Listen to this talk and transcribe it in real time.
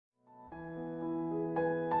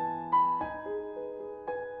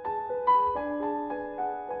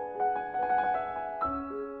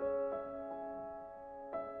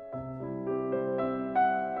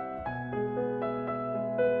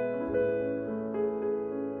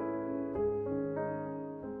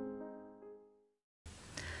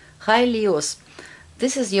Hi Leos,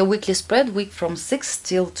 this is your weekly spread week from 6th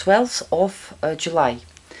till 12th of July.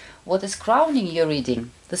 What is crowning your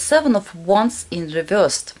reading? The Seven of Wands in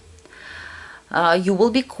reversed. You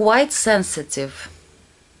will be quite sensitive,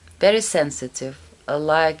 very sensitive,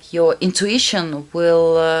 like your intuition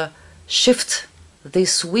will shift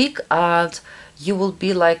this week and you will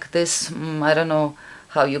be like this, I don't know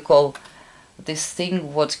how you call this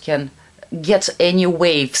thing, what can get any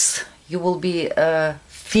waves. You will be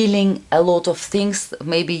feeling a lot of things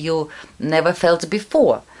maybe you never felt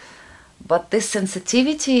before. But this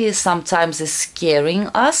sensitivity sometimes is scaring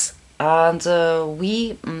us, and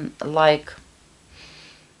we not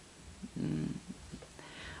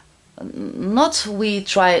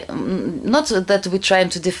that we're trying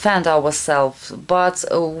to defend ourselves, but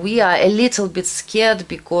we are a little bit scared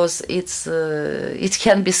because it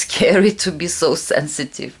can be scary to be so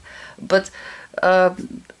sensitive. But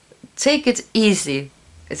take it easy.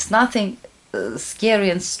 It's nothing scary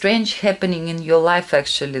and strange happening in your life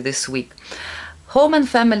actually this week. Home and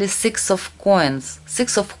family, Six of Coins.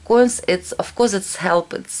 Six of Coins, it's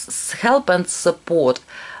help. It's help and support.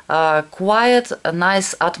 Quiet, a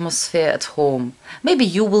nice atmosphere at home. Maybe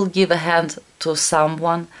you will give a hand to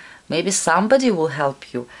someone. Maybe somebody will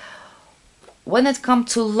help you. When it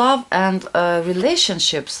comes to love and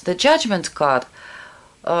relationships, the Judgment card,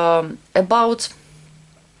 about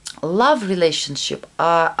love relationship,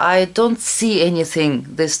 I don't see anything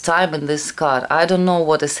this time in this card. I don't know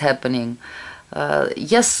what is happening.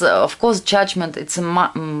 Yes, of course, Judgment, it's a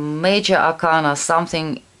major arcana,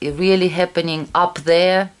 something really happening up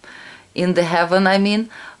there in the heaven, I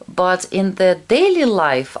mean, but in the daily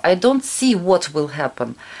life I don't see what will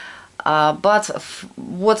happen. But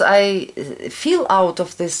what I feel out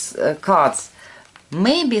of these cards,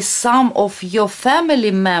 maybe some of your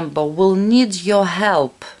family member will need your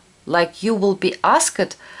help, like you will be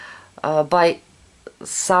asked by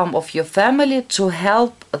some of your family to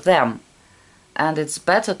help them, and it's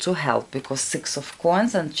better to help because Six of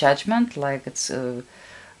Coins and Judgment, like it's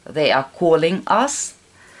they are calling us.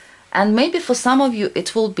 And maybe for some of you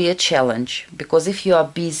it will be a challenge, because if you are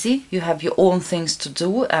busy, you have your own things to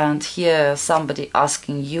do, and here somebody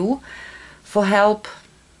asking you for help,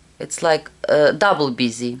 it's like double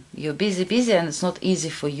busy. You're busy, and it's not easy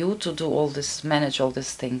for you to do all this, manage all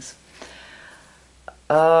these things.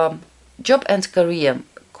 Job and career,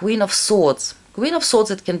 Queen of Swords. Queen of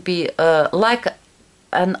Swords, it can be like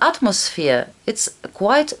an atmosphere. It's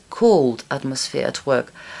quite cold atmosphere at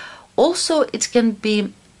work. Also, it can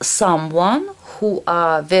be someone who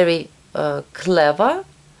are very clever,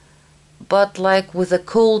 but like with a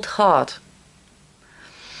cold heart.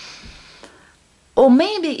 Or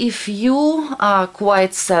maybe if you are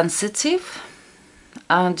quite sensitive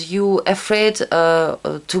and you afraid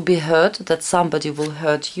to be hurt, that somebody will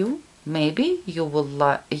hurt you, maybe you will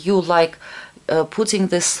like putting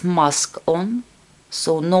this mask on,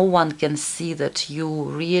 so no one can see that you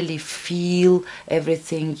really feel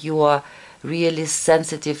everything, you are really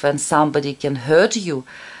sensitive and somebody can hurt you.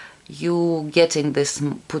 You getting this,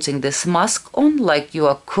 putting this mask on, like you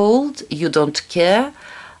are cold, you don't care,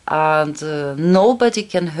 and nobody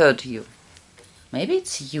can hurt you. Maybe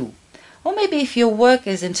it's you. Or maybe if your work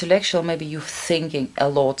is intellectual, maybe you're thinking a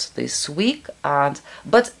lot this week,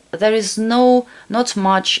 but there is not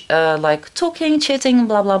much like talking, chatting,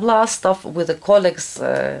 blah blah blah stuff with the colleagues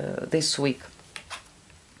this week.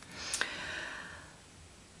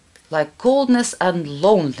 Like coldness and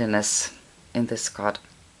loneliness in this card.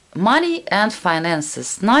 Money and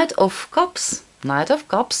finances, Knight of Cups. Knight of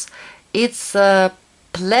Cups, it's a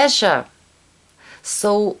pleasure.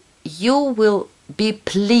 So you will be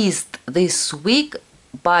pleased this week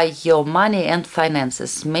by your money and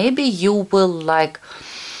finances. Maybe you will like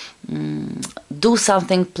do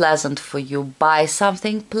something pleasant for you, buy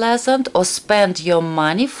something pleasant, or spend your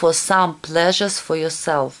money for some pleasures for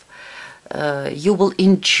yourself. You will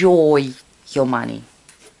enjoy your money.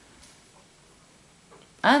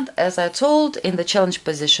 And as I told, in the challenge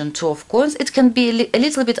position, Two of Coins, it can be a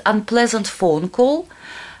little bit unpleasant phone call,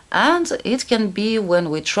 and it can be when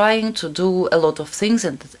we're trying to do a lot of things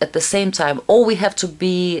at the same time, or we have to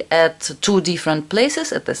be at two different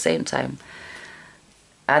places at the same time.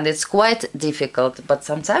 And it's quite difficult, but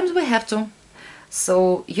sometimes we have to.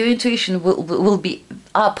 So your intuition will be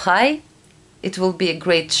up high. It will be a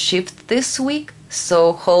great shift this week,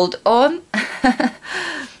 so hold on.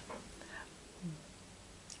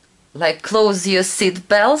 Like close your seat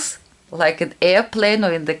belts, like an airplane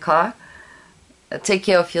or in the car. Take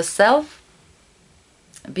care of yourself.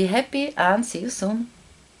 Be happy and see you soon.